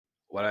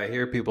What I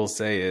hear people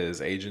say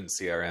is Agent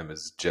CRM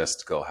is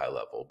just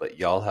GoHighLevel, but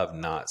y'all have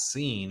not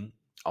seen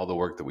all the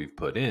work that we've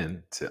put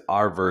in to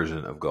our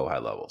version of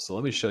GoHighLevel. So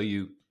let me show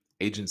you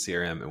Agent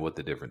CRM and what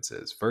the difference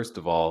is. First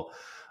of all,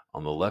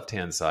 on the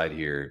left-hand side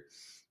here,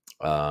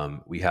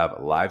 we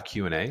have live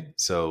Q&A.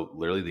 So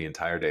literally the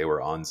entire day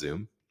we're on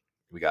Zoom.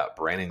 We got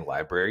Branning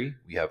Library.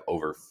 We have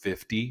over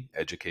 50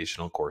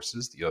 educational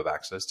courses that you have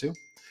access to.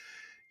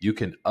 You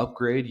can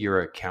upgrade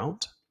your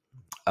account.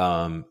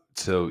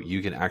 So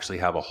you can actually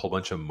have a whole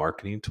bunch of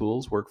marketing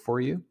tools work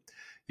for you.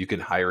 You can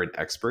hire an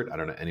expert. I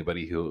don't know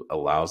anybody who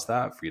allows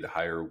that for you to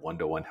hire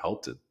one-to-one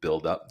help to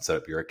build up and set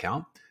up your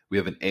account. We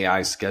have an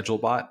AI schedule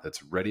bot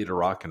that's ready to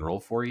rock and roll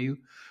for you.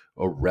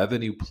 A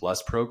Revenue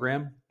Plus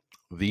program.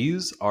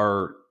 These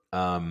are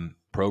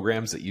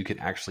programs that you can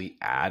actually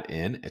add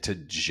in to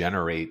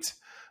generate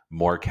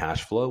more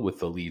cash flow with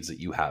the leads that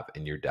you have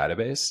in your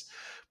database.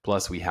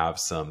 Plus, we have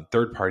some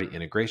third-party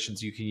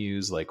integrations you can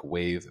use like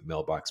Wave,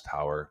 Mailbox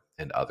Power,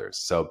 and others.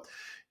 So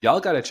y'all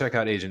got to check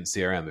out Agent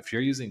CRM. If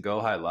you're using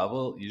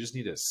GoHighLevel, you just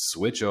need to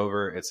switch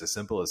over. It's as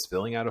simple as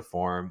filling out a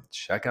form.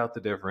 Check out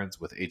the difference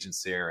with Agent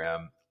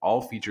CRM.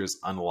 All features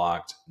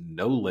unlocked,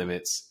 no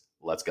limits.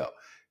 Let's go.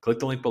 Click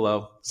the link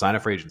below, sign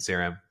up for Agent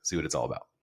CRM, see what it's all about.